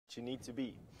that you need to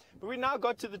be. But we now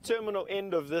got to the terminal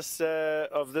end of this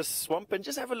swamp, and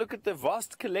just have a look at the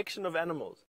vast collection of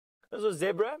animals. There's a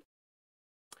zebra.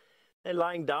 They're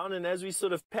lying down, and as we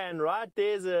sort of pan right,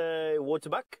 there's a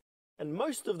waterbuck. And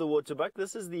most of the waterbuck,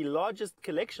 this is the largest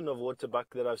collection of waterbuck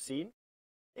that I've seen.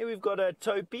 Here we've got a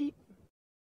topee.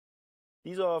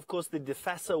 These are, of course, the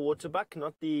Defasa waterbuck,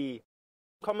 not the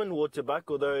common waterbuck,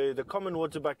 although the common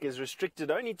waterbuck is restricted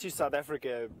only to South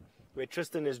Africa, where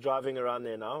Tristan is driving around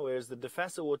there now, whereas the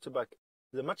Defasa waterbuck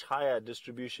is a much higher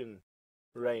distribution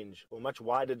range, or much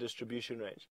wider distribution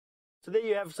range. So there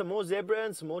you have some more zebra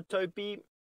and some more topee.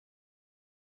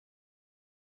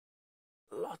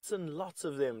 Lots and lots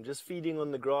of them just feeding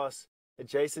on the grass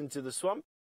adjacent to the swamp.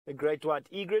 A great white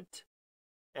egret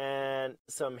and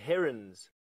some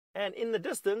herons. And in the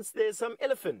distance, there's some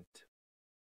elephant.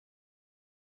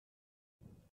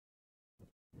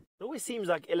 It always seems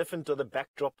like elephant are the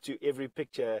backdrop to every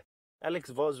picture. Alex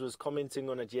Voss was commenting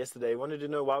on it yesterday. He wanted to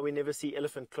know why we never see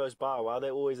elephant close by, why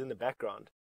they're always in the background.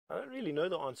 I don't really know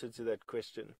the answer to that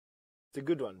question. It's a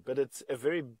good one, but it's a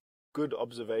very good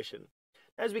observation.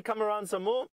 As we come around some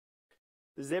more,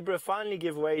 the zebra finally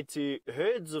give way to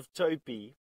herds of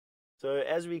topee. So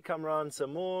as we come around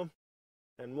some more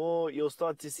and more, you'll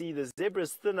start to see the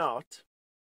zebras thin out.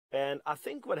 And I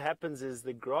think what happens is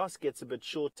the grass gets a bit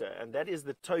shorter, and that is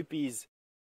the topee's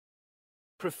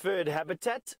preferred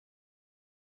habitat.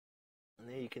 And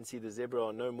there you can see the zebra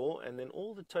are no more, and then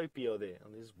all the topee are there.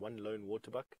 And there's one lone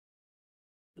waterbuck.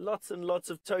 Lots and lots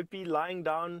of topee lying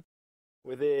down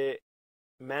with their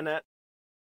manna.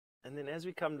 And then as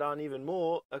we come down even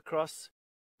more across,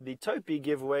 the topee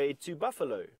give way to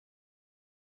buffalo.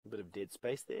 A bit of dead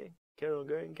space there. Carry on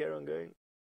going, carry on going.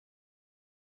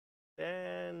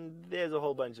 And there's a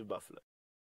whole bunch of buffalo.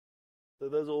 So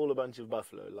those are all a bunch of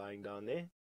buffalo lying down there.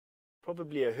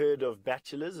 Probably a herd of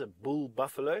bachelors, a bull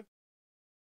buffalo.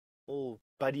 All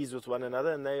buddies with one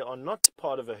another, and they are not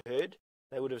part of a herd.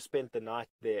 They would have spent the night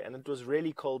there. And it was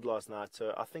really cold last night,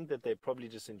 so I think that they're probably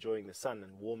just enjoying the sun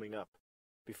and warming up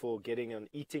before getting on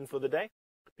eating for the day.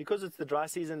 Because it's the dry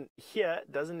season here,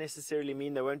 doesn't necessarily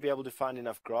mean they won't be able to find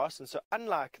enough grass. And so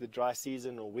unlike the dry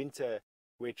season or winter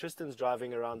where Tristan's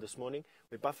driving around this morning,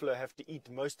 where buffalo have to eat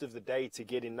most of the day to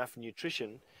get enough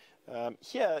nutrition,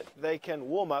 here they can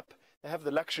warm up. They have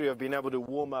the luxury of being able to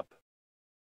warm up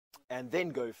and then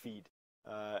go feed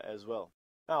as well.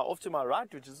 Now, off to my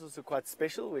right, which is also quite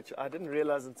special, which I didn't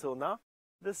realize until now,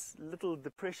 this little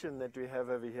depression that we have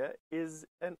over here is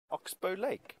an oxbow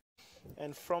lake,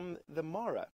 and from the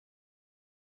Mara.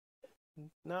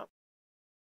 Now,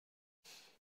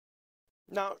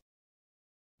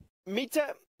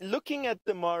 Mita, looking at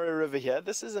the Mara River here,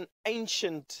 this is an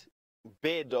ancient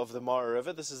bed of the Mara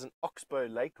River. This is an oxbow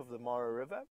lake of the Mara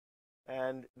River,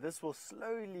 and this will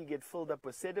slowly get filled up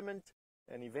with sediment,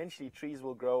 and eventually trees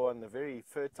will grow on the very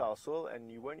fertile soil, and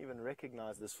you won't even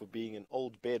recognize this for being an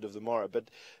old bed of the Mara.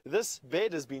 But this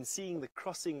bed has been seeing the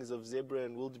crossings of zebra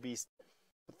and wildebeest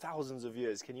for thousands of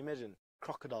years. Can you imagine?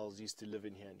 Crocodiles used to live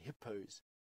in here, and hippos,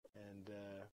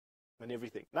 and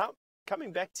everything. Now,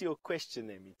 coming back to your question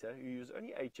there, Mita, who was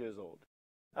only 8 years old.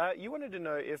 You wanted to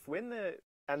know if when the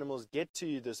animals get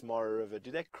to this Mara River,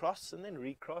 do they cross and then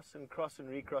recross and cross and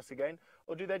recross again?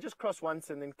 Or do they just cross once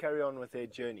and then carry on with their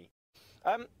journey?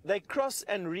 They cross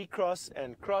and recross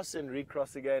and cross and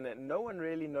recross again, and no one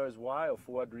really knows why or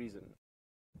for what reason.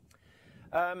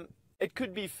 It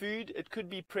could be food, it could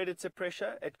be predator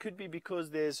pressure, it could be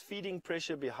because there's feeding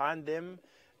pressure behind them.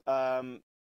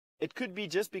 It could be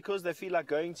just because they feel like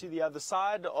going to the other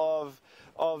side of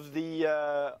the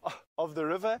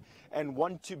river and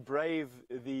want to brave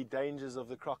the dangers of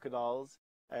the crocodiles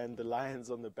and the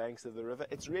lions on the banks of the river.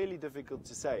 It's really difficult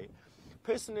to say.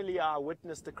 Personally, I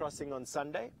witnessed a crossing on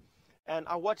Sunday, and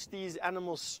I watched these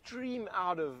animals stream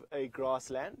out of a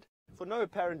grassland for no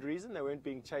apparent reason. They weren't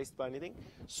being chased by anything.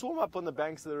 Swam up on the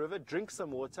banks of the river, drink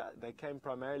some water. They came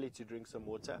primarily to drink some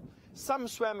water. Some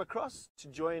swam across to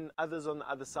join others on the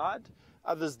other side.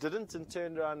 Others didn't and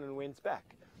turned around and went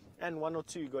back. And one or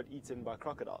two got eaten by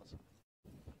crocodiles.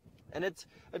 And it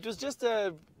was just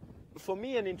for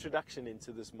me, an introduction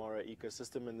into this Mara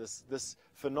ecosystem and this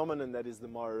phenomenon that is the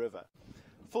Mara River.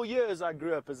 For years, I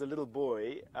grew up as a little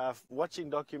boy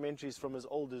watching documentaries from as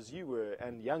old as you were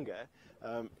and younger,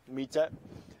 Mita,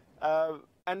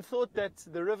 and thought that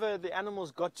the river, the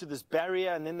animals got to this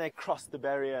barrier and then they crossed the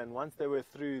barrier, and once they were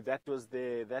through, that was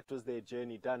their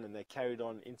journey done, and they carried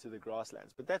on into the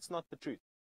grasslands. But that's not the truth.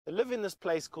 They live in this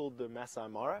place called the Masai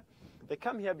Mara. They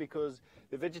come here because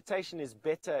the vegetation is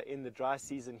better in the dry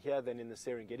season here than in the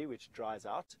Serengeti, which dries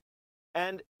out.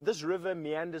 And this river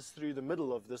meanders through the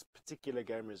middle of this particular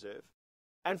game reserve.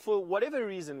 And for whatever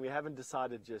reason we haven't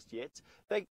decided just yet,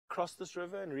 they cross this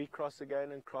river and recross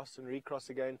again and cross and recross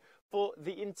again for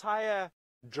the entire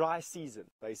dry season,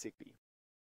 basically.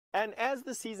 And as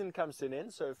the season comes to an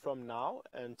end, so from now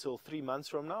until 3 months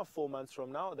from now, 4 months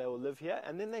from now, they will live here.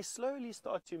 And then they slowly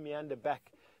start to meander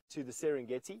back to the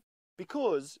Serengeti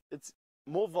because it's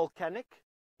more volcanic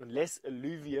and less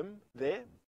alluvium there.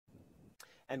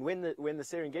 And when the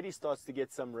Serengeti starts to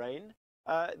get some rain,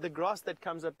 the grass that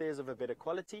comes up there is of a better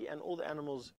quality, and all the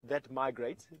animals that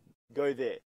migrate go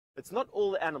there. It's not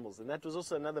all the animals, and that was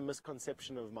also another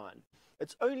misconception of mine.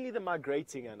 It's only the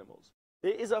migrating animals.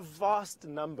 There is a vast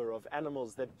number of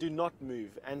animals that do not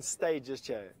move and stay just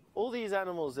here. All these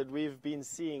animals that we've been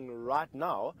seeing right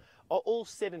now are all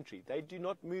sedentary. They do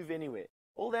not move anywhere.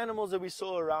 All the animals that we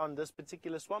saw around this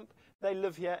particular swamp, they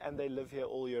live here and they live here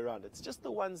all year round. It's just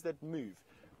the ones that move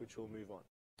which will move on.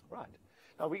 Right.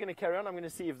 Now we're going to carry on. I'm going to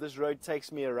see if this road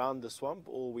takes me around the swamp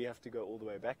or we have to go all the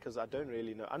way back, because I don't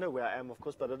really know. I know where I am, of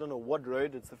course, but I don't know what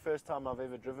road. It's the first time I've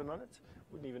ever driven on it.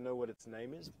 Wouldn't even know what its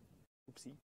name is.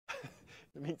 Oopsie.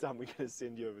 In the meantime, we're going to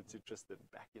send you over to Tristan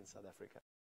back in South Africa.